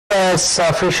It's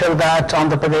official that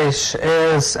Andhra Pradesh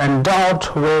is endowed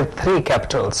with 3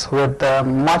 capitals, with the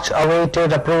much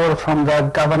awaited approval from the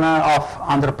Governor of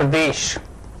Andhra Pradesh.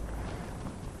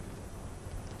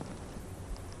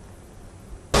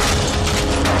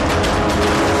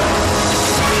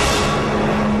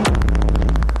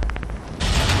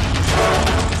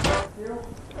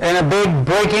 In a big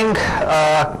breaking,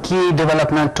 key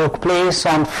development took place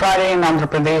on Friday in Andhra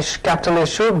Pradesh capital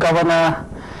issue. Governor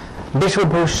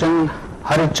Bhushan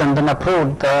Harichandan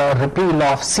approved the repeal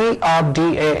of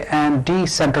CRDA and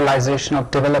decentralization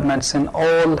of developments in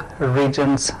all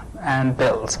regions and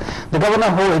bills. The governor,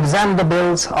 who examined the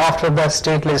bills after the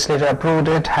state legislature approved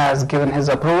it, has given his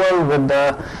approval. With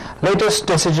the latest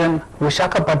decision,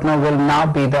 Visakhapatnam will now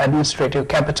be the administrative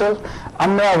capital,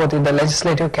 Amravati the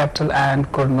legislative capital,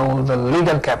 and Kurnool the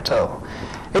legal capital.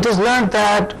 It is learned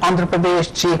that Andhra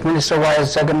Pradesh Chief Minister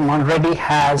Jagan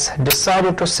has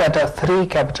decided to set up 3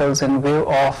 capitals in view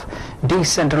of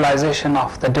decentralization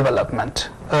of the development.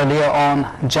 Earlier on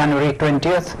January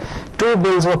 20th, 2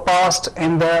 bills were passed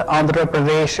in the Andhra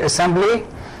Pradesh Assembly,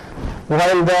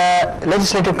 while the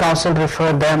Legislative Council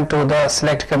referred them to the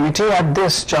Select Committee. At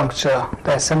this juncture,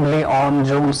 the Assembly on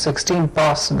June 16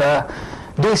 passed the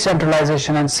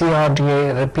decentralization and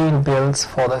CRDA repeal bills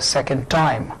for the second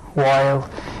time, while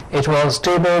it was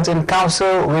tabled in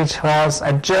Council, which was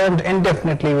adjourned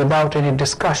indefinitely without any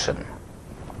discussion.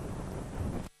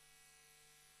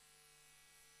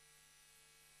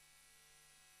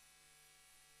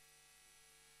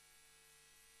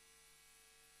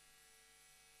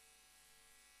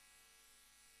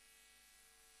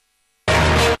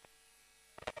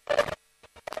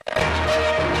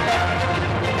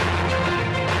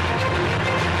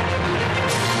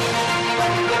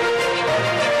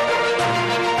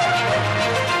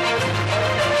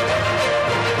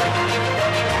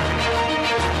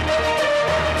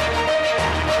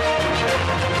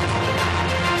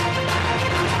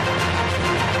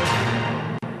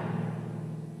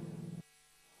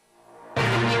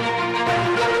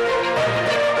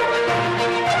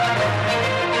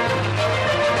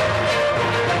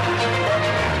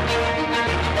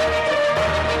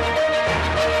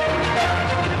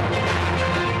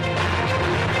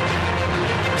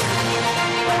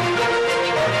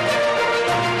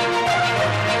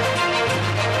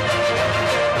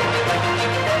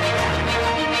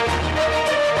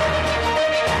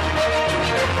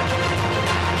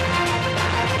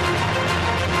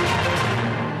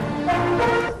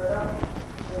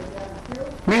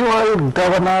 Meanwhile,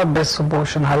 Governor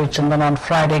Bhushan Harichandan on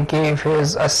Friday gave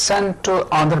his assent to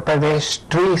Andhra Pradesh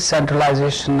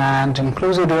Decentralization and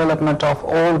Inclusive Development of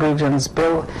All Regions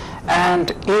Bill and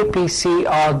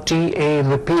APCRDA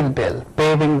Repeal Bill,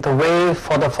 paving the way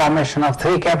for the formation of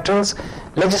 3 capitals: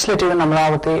 Legislative in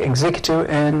Amravati, Executive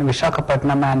in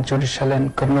Visakhapatnam, and Judicial in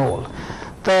Kurnool.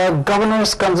 The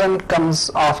Governor's consent comes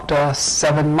after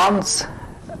 7 months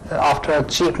after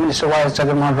Chief Minister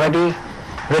Jagan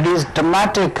Reddy's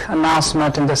dramatic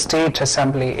announcement in the State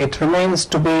Assembly. It remains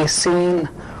to be seen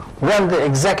when the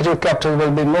executive capital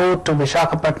will be moved to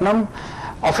Visakhapatnam.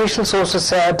 Official sources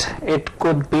said it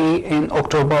could be in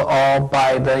October or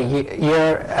by the year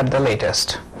at the latest.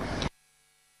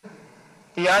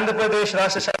 ఈ ఆంధ్రప్రదేశ్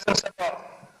రాష్ట్ర శాసనసభ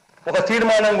ఒక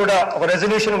తీర్మానం కూడా ఒక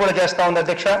resolution కూడా చేస్తా ఉంది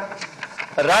అధ్యక్ష.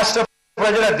 రాష్ట్ర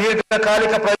ప్రజల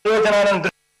దీర్ఘకాలిక ప్రయోజనాలను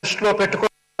దృష్టిలో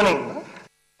పెట్టుకొని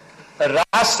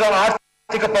రాష్ట్ర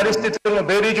ఆర్థిక పరిస్థితులను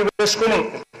బేరీజు వేసుకుని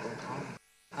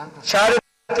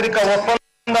చారిత్రక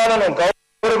ఒప్పందాలను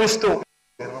గౌరవిస్తూ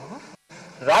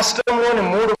రాష్ట్రంలోని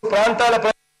 3 ప్రాంతాల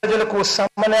ప్రజలకు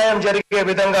సమన్వయం జరిగే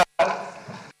విధంగా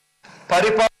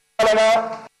పరిపాలన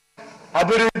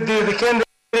అభివృద్ధి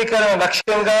వికేంద్రీకరణ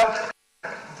లక్ష్యంగా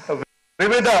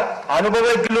వివిధ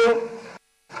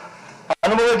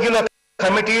అనుభవజ్ఞుల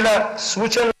కమిటీల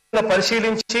సూచనలను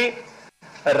పరిశీలించి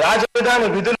రాజధాని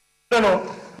విధులను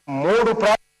 3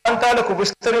 ప్రాంతాలకు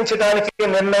విస్తరించడానికి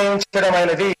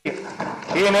నిర్ణయించడమైనది.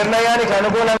 ఈ నిర్ణయానికి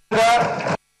అనుగుణంగా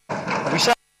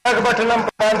విశాఖపట్నం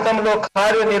ప్రాంతంలో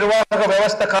కార్యనిర్వాహక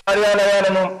వ్యవస్థ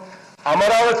కార్యాలయాలను,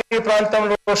 అమరావతి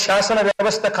ప్రాంతంలో శాసన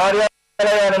వ్యవస్థ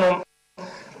కార్యాలయాలను,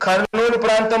 కర్నూలు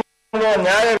ప్రాంతంలో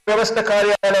న్యాయ వ్యవస్థ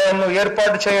కార్యాలయాలను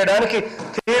ఏర్పాటు చేయడానికి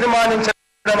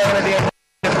తీర్మానించడమైనది.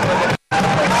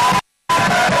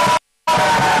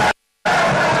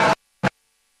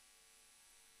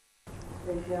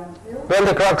 Well,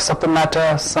 the crux of the matter,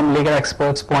 some legal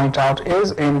experts point out, is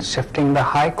in shifting the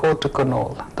High Court to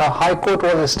Kurnool. The High Court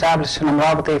was established in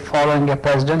Amravati following a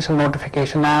presidential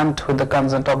notification and with the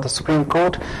consent of the Supreme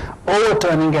Court.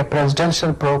 Overturning a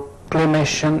presidential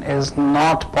proclamation is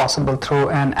not possible through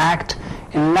an act.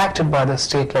 enacted by the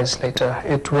state legislature.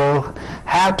 It will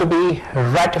have to be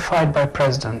ratified by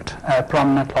President, a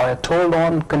prominent lawyer told,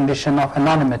 on condition of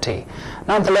anonymity.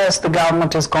 Nonetheless, the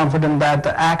government is confident that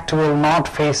the act will not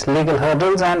face legal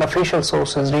hurdles, and official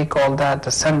sources recall that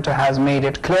the centre has made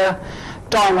it clear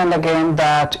time and again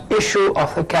that issue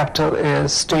of the capital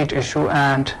is state issue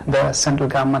and the central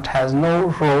government has no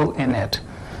role in it.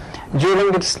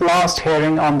 During its last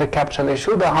hearing on the capital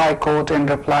issue, the High Court, in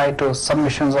reply to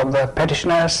submissions of the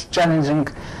petitioners challenging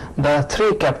the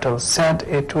three capitals, said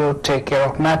it will take care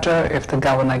of matter if the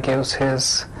governor gives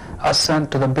his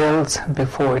assent to the bills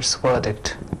before its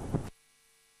verdict.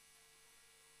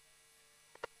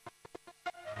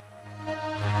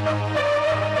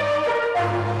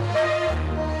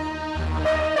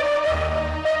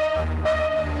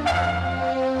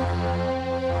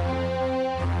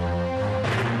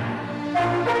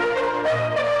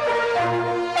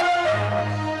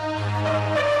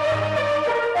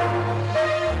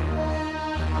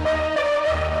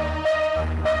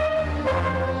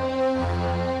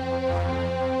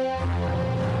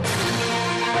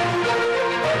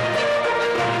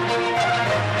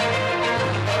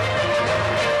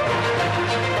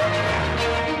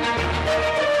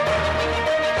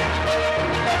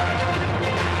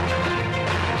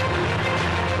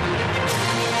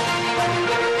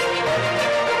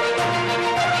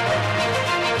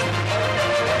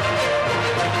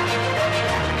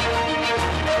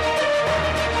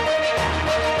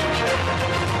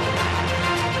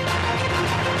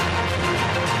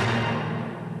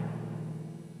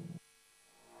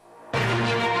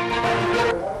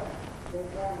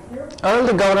 Well,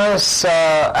 the governor's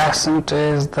accent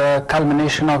is the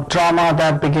culmination of drama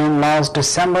that began last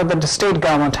December. The state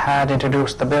government had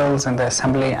introduced the bills in the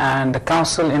Assembly and the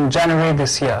Council in January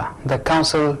this year. The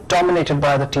Council, dominated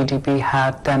by the TDP,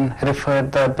 had then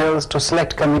referred the bills to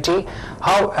Select Committee.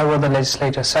 However, the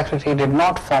Legislature Secretary did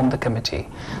not form the committee.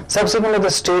 Subsequently,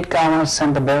 the state government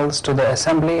sent the bills to the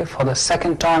Assembly for the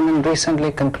second time in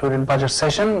recently concluded budget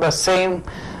session. The same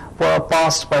were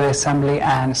passed by the Assembly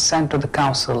and sent to the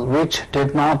Council, which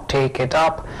did not take it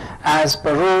up as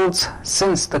per rules.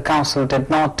 Since the Council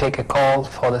did not take a call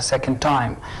for the second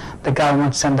time, the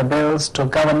government sent the bills to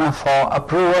Governor for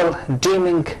approval,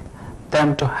 deeming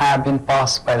them to have been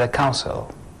passed by the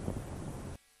Council.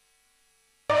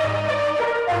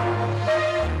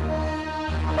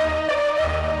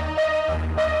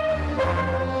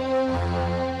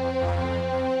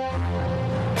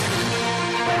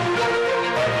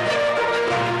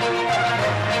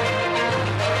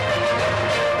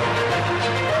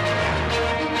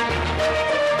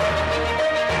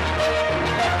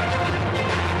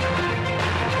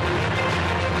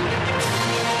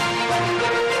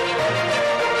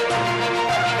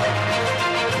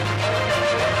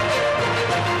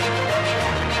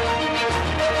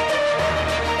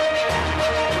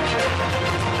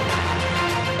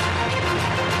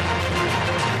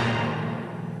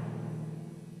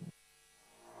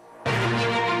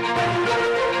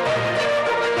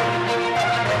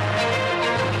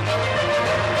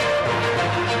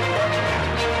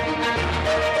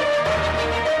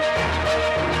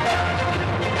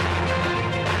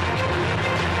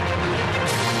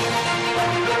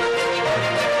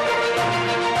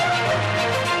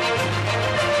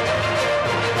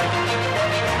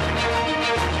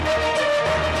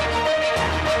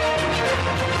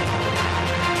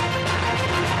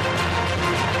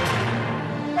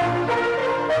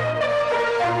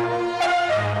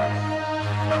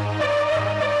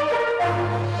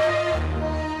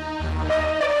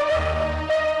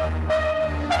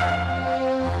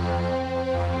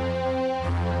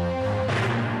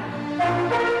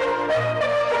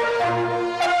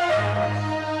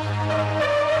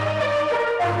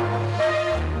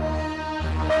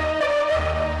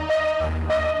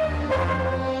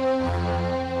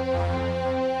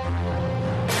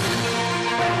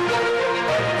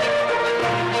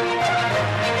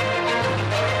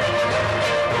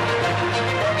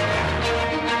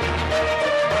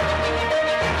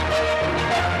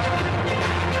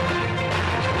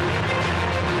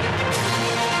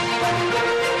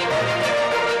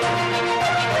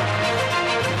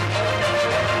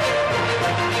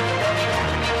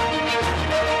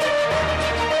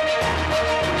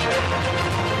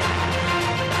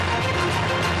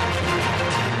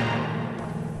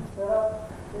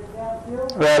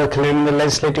 Well, clearing the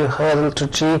legislative hurdle to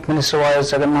Chief Minister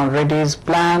Y.S. Jagan's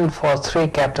plan for three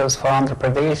capitals for Andhra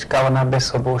Pradesh, Governor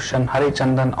Biswabhushan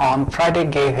Harichandan on Friday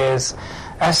gave his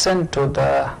assent to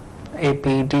the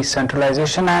AP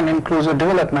Decentralization and Inclusive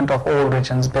Development of All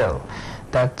Regions Bill.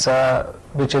 That's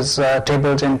which is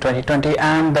tabled in 2020,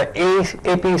 and the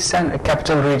AP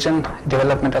Capital Region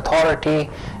Development Authority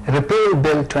Repeal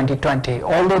Bill 2020.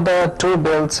 Although the two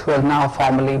bills will now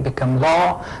formally become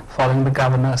law following the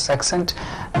governor's assent,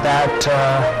 that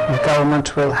the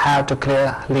government will have to clear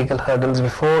legal hurdles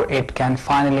before it can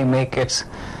finally make its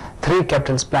three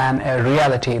capitals plan a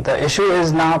reality. The issue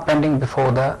is now pending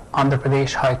before the Andhra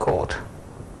Pradesh High Court.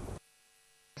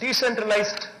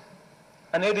 Decentralized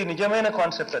అనేది నిజమైన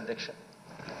concept అధ్యక్ష.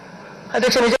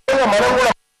 నిజంగా మనం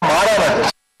కూడా మారాలి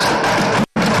అధ్యక్ష.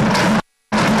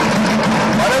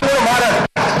 మనం కూడా మారాలి.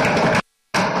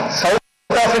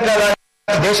 సౌత్ ఆఫ్రికా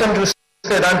లాంటి దేశం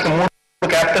చూస్తే దానికి 3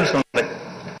 క్యాపిటల్స్ ఉంటాయి.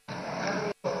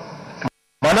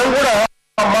 మనం కూడా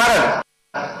మారాలి.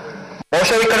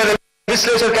 బహుశా ఇక్కడ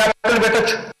లెజిస్లేచర్ క్యాపిటల్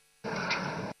పెట్టొచ్చు,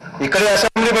 ఇక్కడే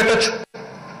అసెంబ్లీ పెట్టొచ్చు,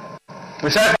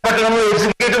 విశాఖపట్నంలో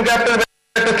ఎగ్జిక్యూటివ్ క్యాపిటల్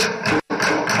పెట్టొచ్చు.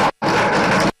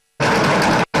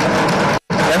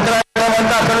 యంత్రాంగం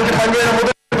అంతా అక్కడి నుంచి పనిచేయడం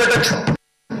మొదలు పెట్టొచ్చు.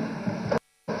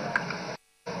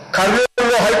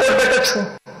 కర్నూలులో హైకోర్టు పెట్టొచ్చు.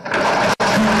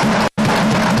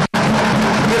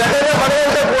 ఈ రకంగా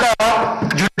మనమంతా కూడా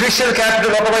జ్యుడిషియల్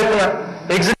క్యాపిటల్ ఒకవైపున,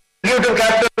 ఎగ్జిక్యూటివ్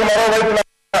క్యాపిటల్ మరోవైపున,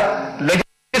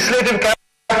 లెజిస్లేటివ్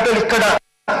క్యాపిటల్ ఇక్కడ,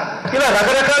 ఇలా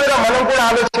రకరకాలుగా మనం కూడా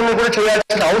ఆలోచనలు కూడా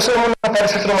చేయాల్సిన అవసరం ఉన్న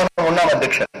పరిస్థితులు మనం ఉన్నాం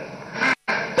అధ్యక్ష.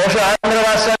 బహుశా ఆంధ్ర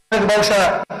రాష్ట్రానికి బహుశా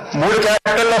 3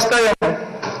 క్యాపిటల్ వస్తాయేమో.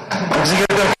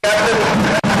 Executive capital,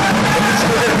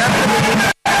 legislative capital.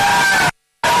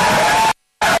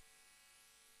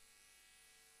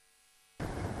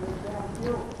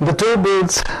 The two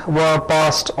bills were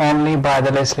passed only by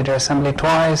the Legislative Assembly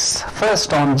twice, first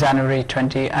on January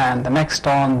 20 and the next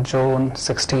on June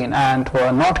 16, and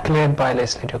were not cleared by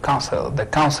Legislative Council. The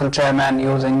Council Chairman,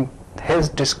 using his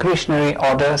discretionary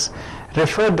orders,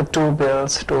 referred the two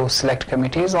bills to select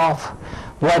committees of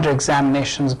wider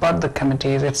examinations, but the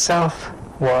committees itself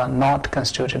were not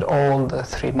constituted all the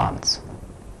 3 months.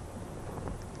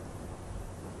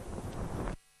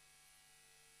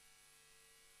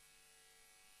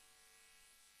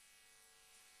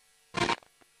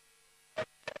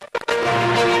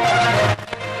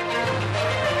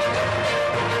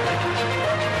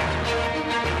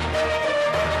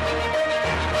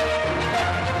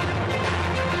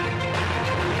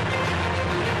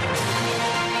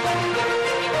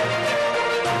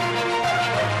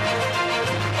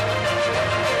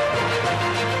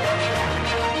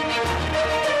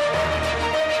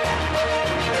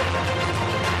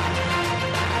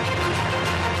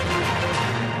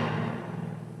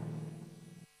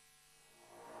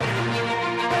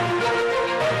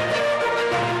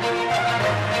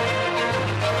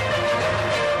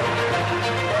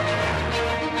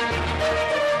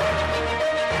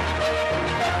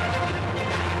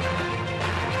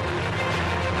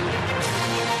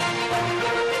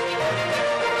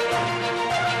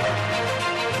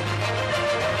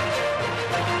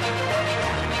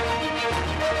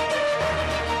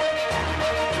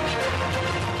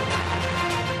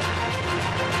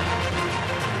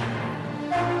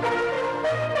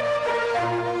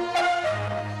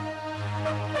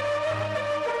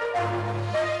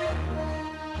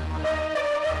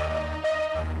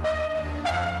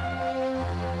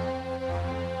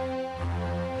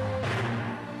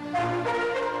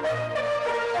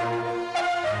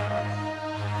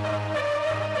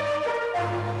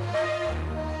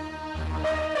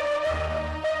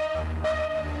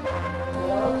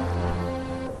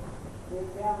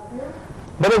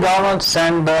 But the government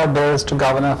sent the bills to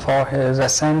governor for his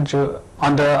assent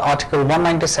under Article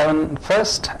 197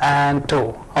 first and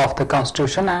 2 of the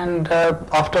Constitution, and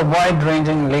after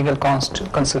wide-ranging legal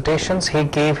consultations, he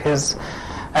gave his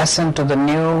assent to the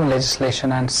new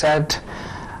legislation and said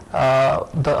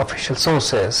the official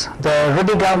sources. The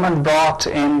Reddy government brought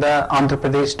in the Andhra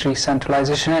Pradesh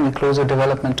Decentralization and Inclusive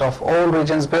Development of All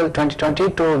Regions Bill 2020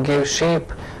 to give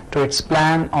shape to its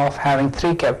plan of having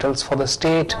 3 capitals for the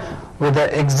state, with the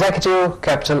executive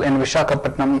capital in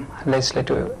Visakhapatnam,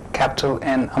 legislative capital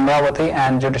in Amravati,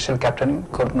 and judicial capital in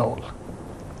Kurnool.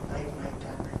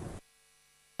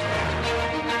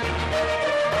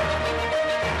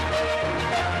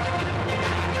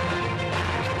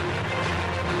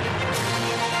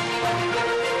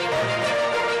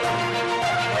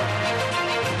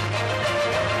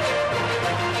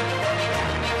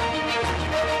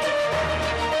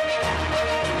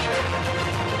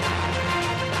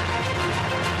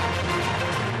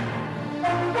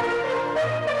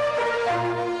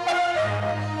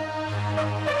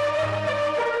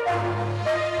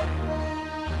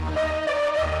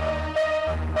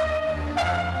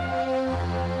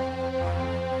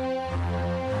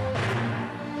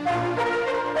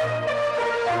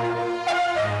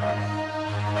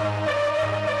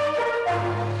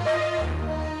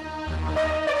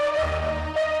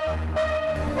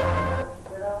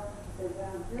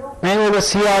 Anyway, the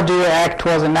CRDA Act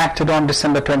was enacted on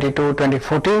December 22,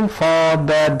 2014 for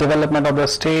the development of the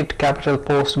state capital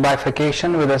post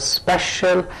bifurcation with a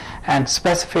special and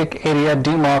specific area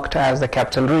demarked as the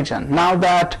capital region. Now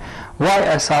that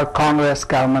YSR Congress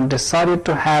government decided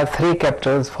to have 3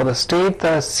 capitals for the state,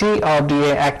 the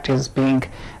CRDA Act is being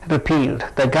repealed.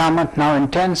 The government now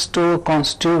intends to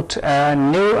constitute a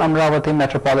new Amravati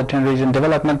Metropolitan Region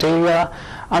Development Area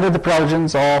under the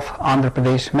provisions of Andhra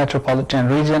Pradesh Metropolitan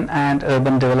Region and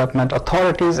Urban Development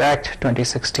Authorities Act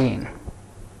 2016.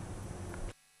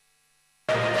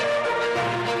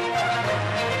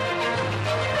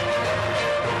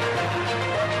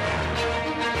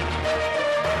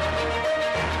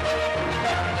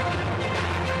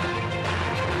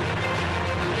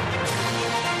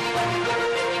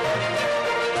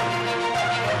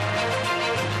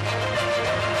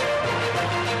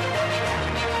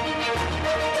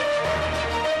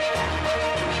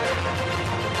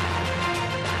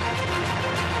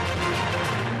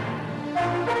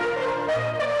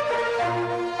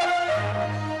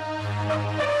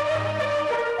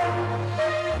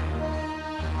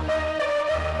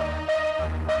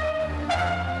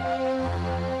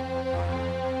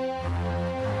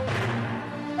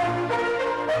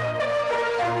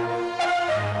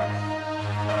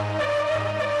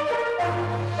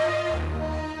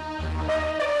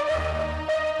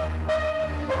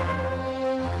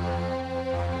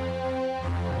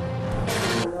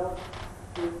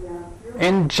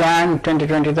 In Jan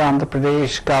 2020, the Andhra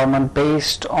Pradesh government,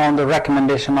 based on the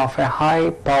recommendation of a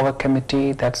high power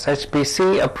committee, that's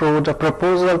HPC, approved a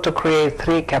proposal to create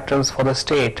 3 capitals for the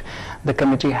state. The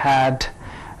committee had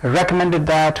recommended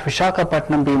that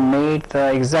Visakhapatnam be made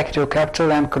the executive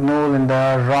capital and Kurnool in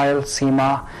the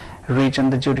Rayalaseema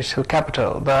region the judicial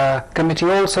capital. The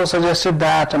committee also suggested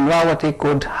that Amravati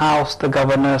could house the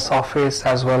governor's office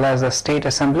as well as the state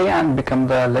assembly and become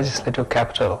the legislative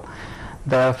capital.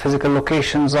 The physical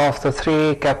locations of the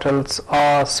 3 capitals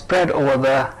are spread over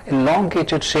the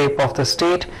elongated shape of the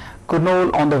state.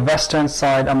 Kurnool on the western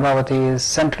side, Amravati is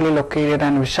centrally located,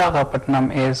 and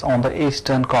Visakhapatnam is on the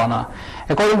eastern corner.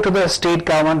 According to the state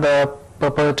government, the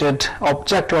purported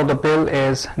objective of the bill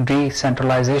is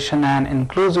decentralization and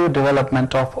inclusive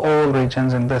development of all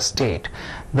regions in the state.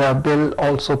 The bill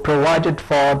also provided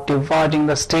for dividing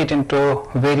the state into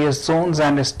various zones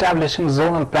and establishing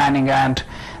zonal planning and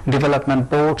development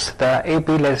boards. The AP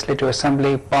Legislative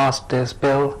Assembly passed this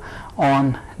bill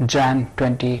on Jan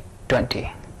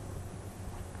 2020.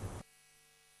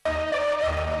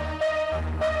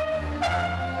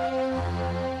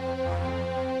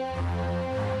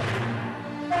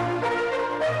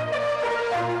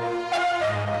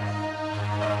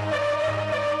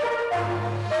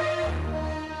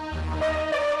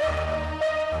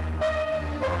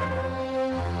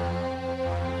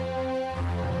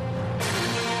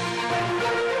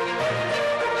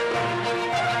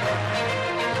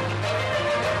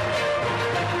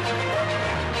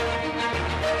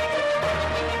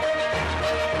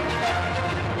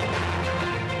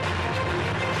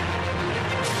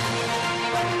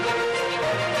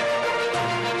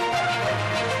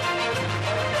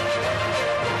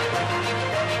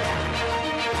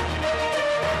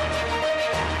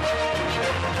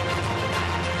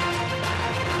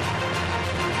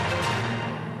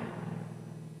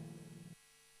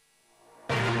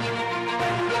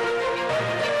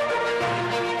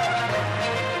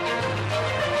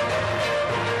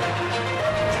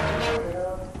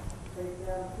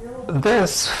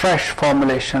 This fresh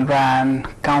formulation ran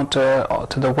counter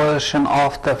to the version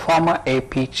of the former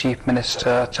AP Chief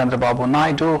Minister Chandrababu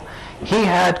Naidu. He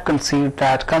had conceived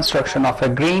that construction of a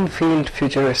greenfield,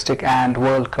 futuristic and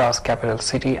world-class capital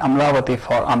city, Amravati,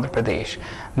 for Andhra Pradesh.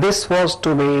 This was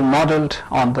to be modelled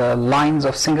on the lines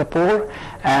of Singapore,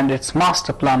 and its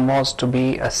master plan was to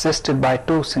be assisted by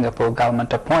 2 Singapore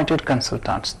government-appointed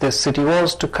consultants. This city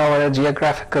was to cover a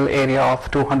geographical area of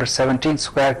 217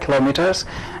 square kilometers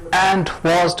and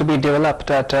was to be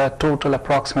developed at a total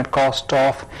approximate cost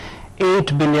of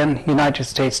 $8 billion United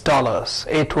States dollars.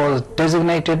 It was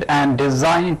designated and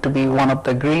designed to be one of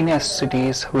the greenest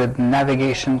cities with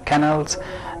navigation canals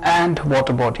and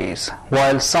water bodies.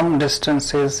 While some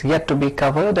distance is yet to be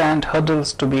covered and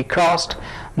hurdles to be crossed,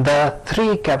 the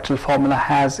 3 capital formula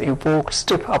has evoked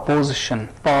stiff opposition.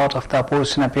 Part of the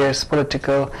opposition appears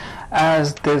political,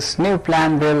 as this new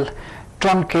plan will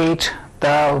truncate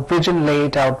the vision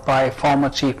laid out by former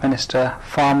Chief Minister.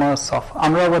 Farmers of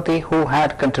Amravati who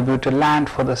had contributed land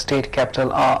for the state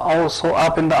capital are also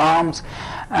up in the arms,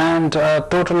 and a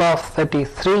total of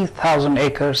 33,000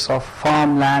 acres of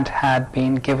farmland had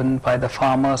been given by the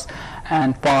farmers,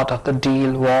 and part of the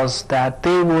deal was that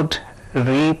they would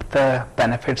reap the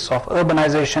benefits of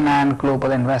urbanization and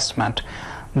global investment.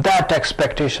 That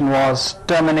expectation was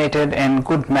terminated in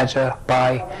good measure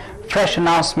by fresh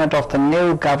announcement of the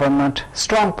new government.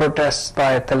 Strong protests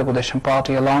by Telugu Desam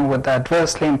Party along with the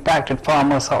adversely impacted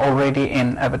farmers are already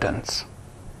in evidence.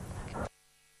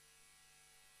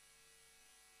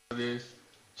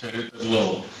 చరిత్రలో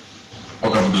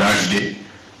ఒక black day.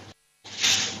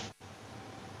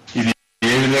 ఇది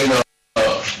ఏ విధంగా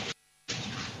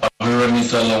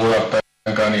అభివర్ణించాలని కూడా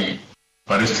అర్థం కాని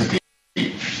పరిస్థితి.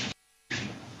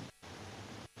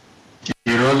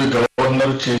 ఈరోజు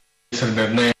governor చేసిన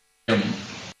నిర్ణయం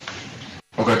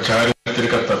ఒక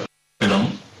చారిత్రక తప్పిదం.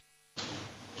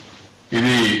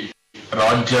 ఇది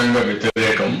రాజ్యాంగ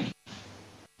వ్యతిరేకం.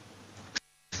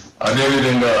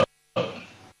 అదేవిధంగా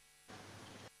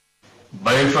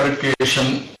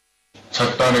బైఫర్కేషన్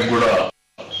చట్టానికి కూడా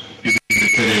ఇది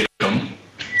వ్యతిరేకం.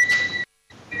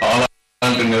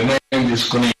 అలాంటి నిర్ణయం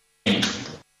తీసుకుని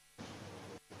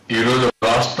ఈరోజు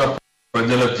రాష్ట్ర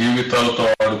ప్రజల జీవితాలతో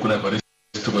ఆడుకునే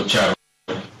పరిస్థితికి వచ్చారు.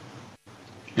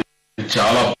 ఇది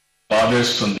చాలా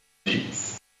బాధేస్తుంది,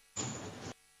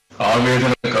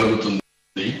 ఆవేదన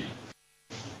కలుగుతుంది.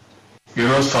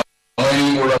 ఈరోజు సమయం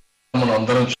కూడా మనం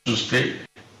అందరం చూస్తే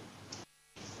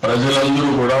ప్రజలందరూ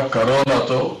కూడా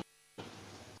కరోనాతో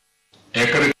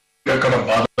ఎక్కడికక్కడ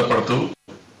బాధపడుతూ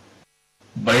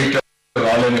బయట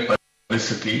రాలేని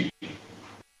పరిస్థితి,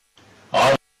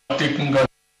 ఆర్థికంగా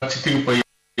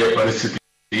చితికిపోయే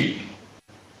పరిస్థితి,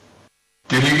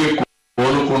 తిరిగి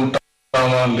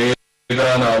కోలుకుంటామా లేదా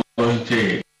అని ఆలోచించే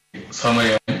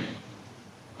సమయం.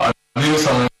 అదే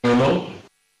సమయంలో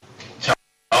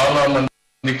చాలా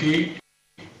మందికి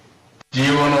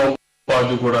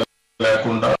జీవనోపాధి కూడా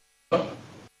లేకుండా,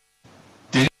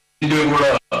 తిండి కూడా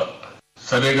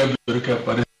సరిగా దొరికే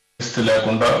పరిస్థితి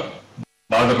లేకుండా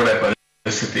బాధపడే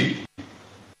పరిస్థితి.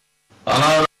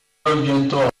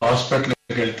 అనారోగ్యంతో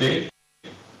హాస్పిటల్కి వెళ్తే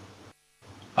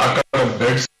అక్కడ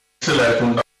బెడ్స్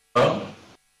లేకుండా,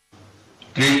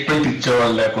 ట్రీట్మెంట్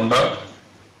ఇచ్చేవాళ్ళు లేకుండా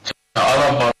చాలా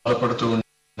బాధపడుతూ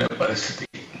ఉండే పరిస్థితి.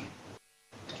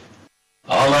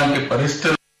 అలాంటి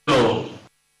పరిస్థితుల్లో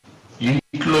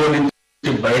ఇంట్లో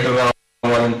నుంచి బయట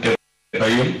రావాలంటే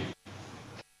భయం.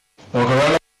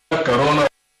 ఒకవేళ కరోనా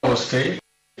వస్తే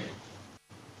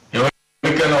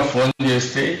ఎవరికైనా ఫోన్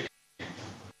చేస్తే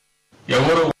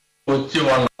ఎవరు వచ్చి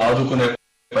వాళ్ళని ఆదుకునే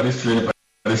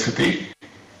పరిస్థితి.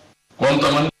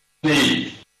 కొంతమంది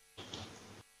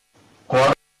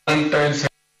క్వారంటైన్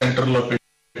సెంటర్లో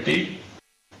పెట్టి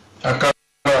అక్కడ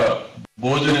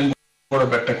భోజనం కూడా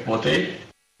పెట్టకపోతే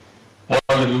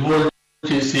వాళ్ళు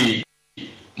రివోల్ట్ చేసి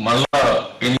మళ్ళా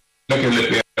ఇంట్లోకి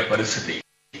వెళ్ళిపోయే పరిస్థితి.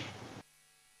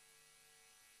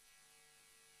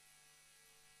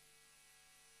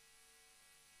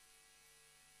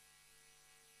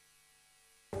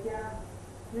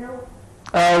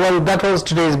 Well, that was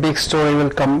today's big story. We'll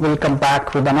come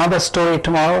back with another story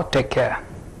tomorrow. Take care.